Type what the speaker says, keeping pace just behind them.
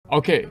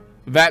Okay,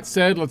 that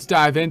said, let's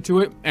dive into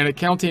it. An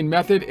accounting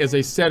method is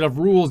a set of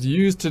rules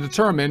used to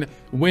determine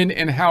when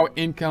and how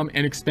income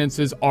and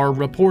expenses are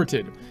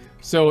reported.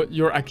 So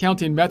your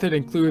accounting method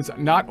includes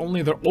not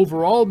only the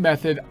overall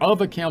method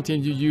of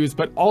accounting you use,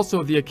 but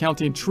also the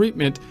accounting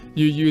treatment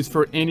you use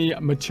for any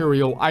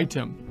material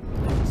item.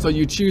 So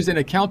you choose an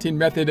accounting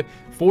method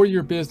for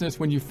your business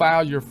when you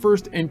file your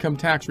first income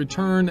tax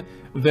return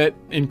that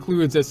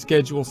includes a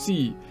Schedule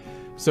C.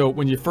 So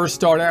when you first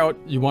start out,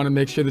 you want to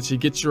make sure that you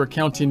get your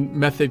accounting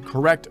method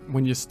correct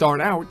when you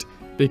start out,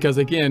 because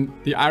again,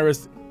 the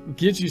IRS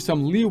gives you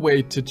some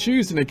leeway to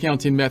choose an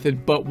accounting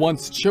method, but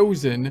once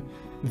chosen,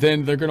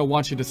 then they're going to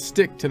want you to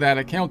stick to that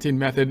accounting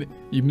method.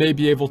 You may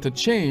be able to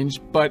change,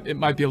 but it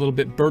might be a little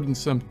bit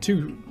burdensome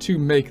to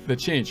make the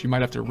change. You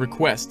might have to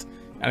request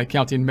an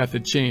accounting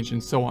method change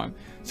and so on.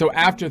 So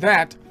after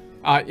that,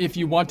 if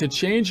you want to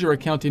change your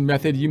accounting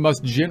method, you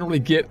must generally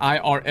get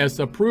IRS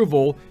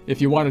approval. If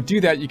you want to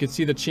do that, you can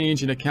see the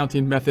change in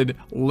accounting method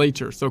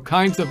later. So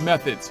kinds of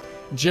methods.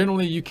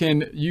 Generally, you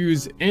can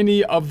use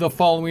any of the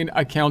following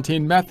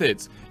accounting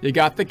methods. You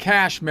got the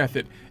cash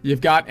method,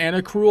 you've got an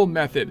accrual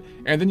method,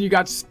 and then you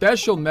got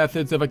special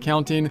methods of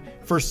accounting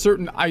for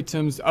certain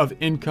items of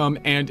income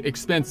and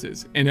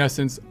expenses. In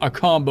essence, a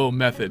combo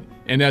method.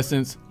 In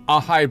essence,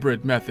 a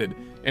hybrid method.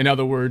 In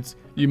other words,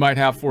 you might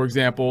have, for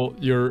example,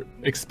 your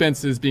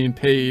expenses being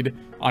paid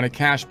on a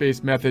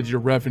cash-based method, your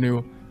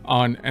revenue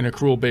on an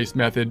accrual-based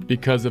method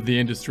because of the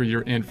industry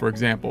you're in, for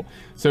example.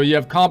 So you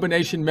have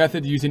combination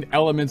method using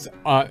elements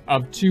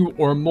of two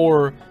or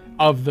more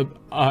of the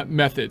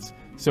methods.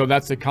 So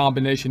that's a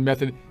combination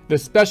method. The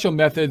special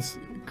methods,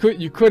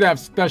 you could have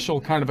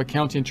special kind of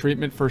accounting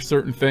treatment for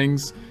certain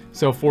things.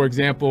 So for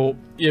example,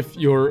 if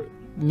your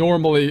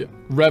normally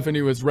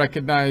revenue is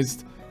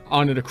recognized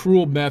on an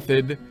accrual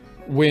method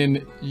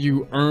when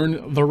you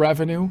earn the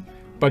revenue,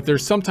 but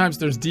sometimes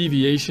there's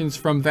deviations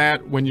from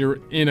that when you're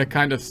in a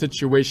kind of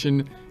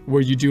situation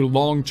where you do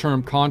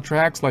long-term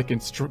contracts, like in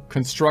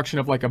construction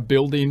of like a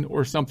building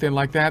or something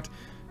like that,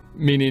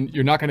 meaning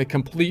you're not going to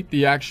complete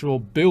the actual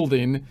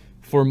building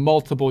for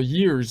multiple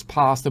years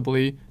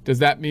possibly. Does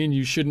that mean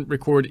you shouldn't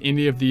record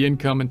any of the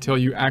income until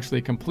you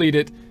actually complete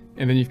it?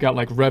 And then you've got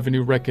like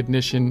revenue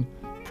recognition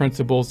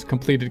principles,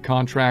 completed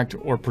contract,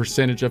 or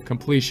percentage of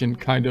completion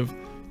kind of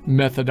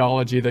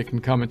methodology that can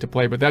come into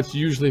play. But that's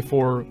usually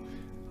for,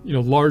 you know,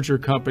 larger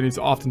companies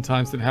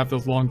oftentimes that have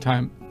those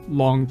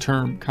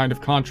long-term kind of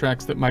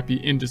contracts that might be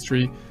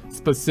industry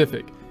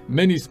specific.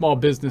 Many small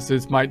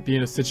businesses might be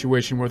in a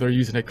situation where they're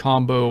using a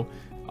combo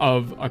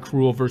of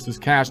accrual versus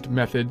cash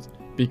methods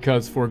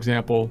because, for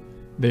example,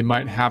 they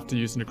might have to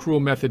use an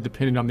accrual method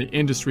depending on the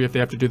industry if they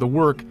have to do the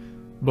work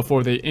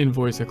before they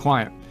invoice a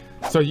client.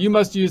 So you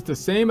must use the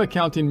same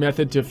accounting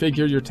method to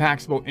figure your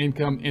taxable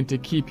income and to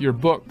keep your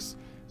books.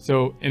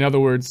 So in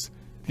other words,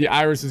 the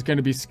IRS is going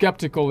to be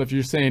skeptical if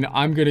you're saying,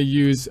 I'm going to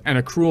use an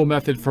accrual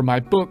method for my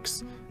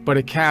books, but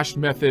a cash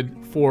method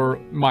for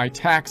my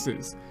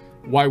taxes.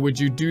 Why would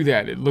you do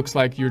that? It looks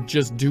like you're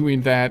just doing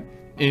that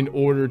in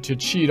order to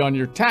cheat on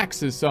your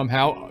taxes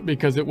somehow,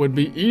 because it would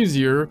be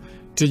easier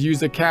to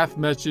use a cash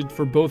method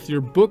for both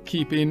your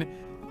bookkeeping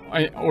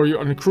or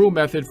an accrual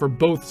method for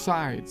both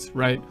sides,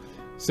 right?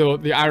 So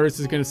the IRS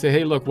is going to say,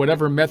 hey, look,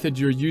 whatever method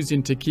you're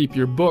using to keep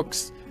your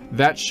books,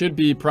 that should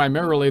be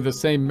primarily the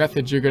same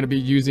method you're going to be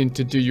using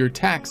to do your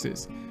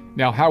taxes.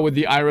 Now, how would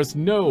the IRS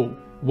know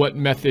what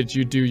method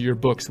you do your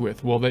books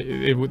with? Well,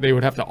 they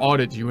would have to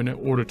audit you in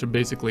order to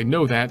basically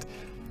know that.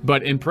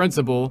 But in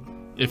principle,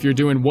 if you're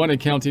doing one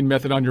accounting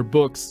method on your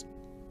books,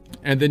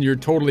 and then you're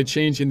totally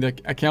changing the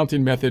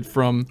accounting method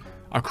from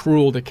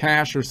accrual to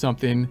cash or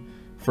something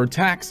for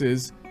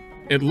taxes,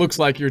 it looks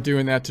like you're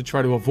doing that to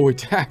try to avoid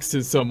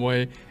taxes some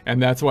way.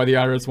 And that's why the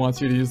IRS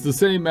wants you to use the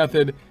same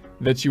method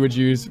that you would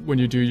use when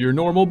you do your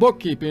normal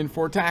bookkeeping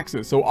for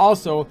taxes. So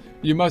also,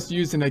 you must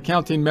use an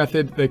accounting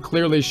method that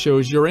clearly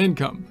shows your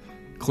income.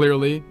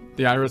 Clearly,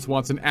 the IRS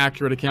wants an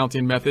accurate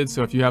accounting method.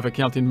 So if you have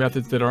accounting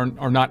methods that are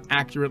not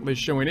accurately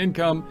showing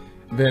income,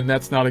 then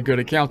that's not a good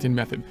accounting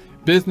method.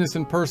 Business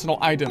and personal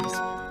items.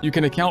 You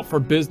can account for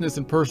business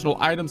and personal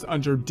items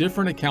under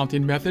different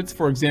accounting methods.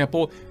 For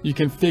example, you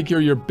can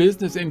figure your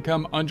business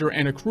income under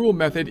an accrual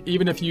method,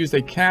 even if you use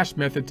a cash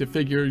method to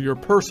figure your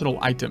personal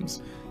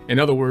items. In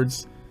other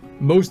words,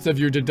 most of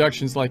your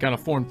deductions, like on a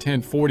Form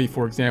 1040,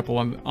 for example,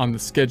 on the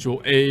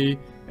Schedule A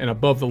and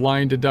above the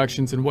line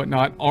deductions and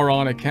whatnot, are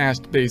on a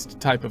cash-based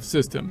type of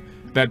system.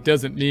 That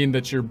doesn't mean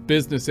that your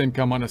business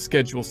income on a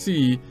Schedule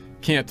C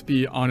can't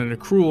be on an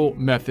accrual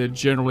method.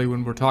 Generally,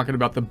 when we're talking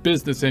about the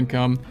business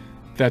income,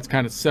 that's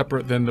kind of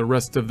separate than the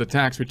rest of the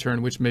tax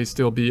return, which may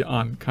still be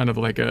on kind of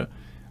like a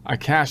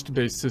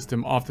cash-based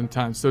system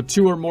oftentimes. So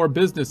 2 or more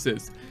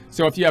businesses.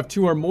 So if you have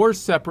 2 or more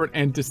separate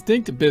and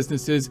distinct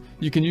businesses,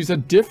 you can use a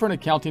different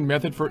accounting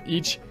method for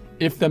each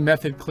if the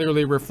method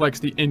clearly reflects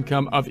the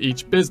income of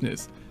each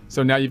business.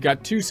 So now you've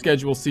got 2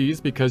 Schedule Cs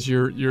because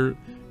you're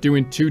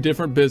doing 2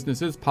 different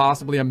businesses,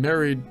 possibly a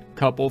married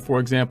couple, for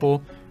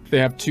example. If they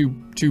have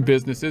two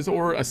businesses,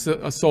 or a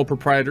sole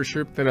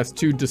proprietorship that has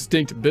 2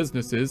 distinct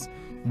businesses,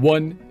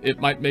 One, it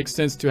might make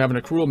sense to have an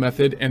accrual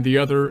method, and the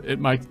other, it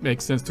might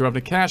make sense to have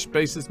a cash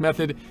basis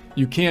method.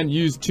 You can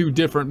use two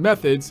different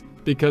methods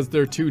because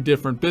they're two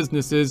different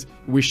businesses.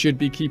 We should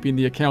be keeping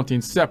the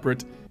accounting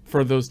separate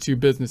for those two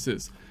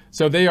businesses.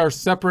 So they are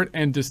separate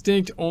and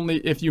distinct only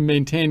if you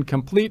maintain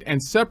complete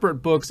and separate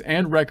books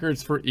and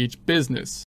records for each business.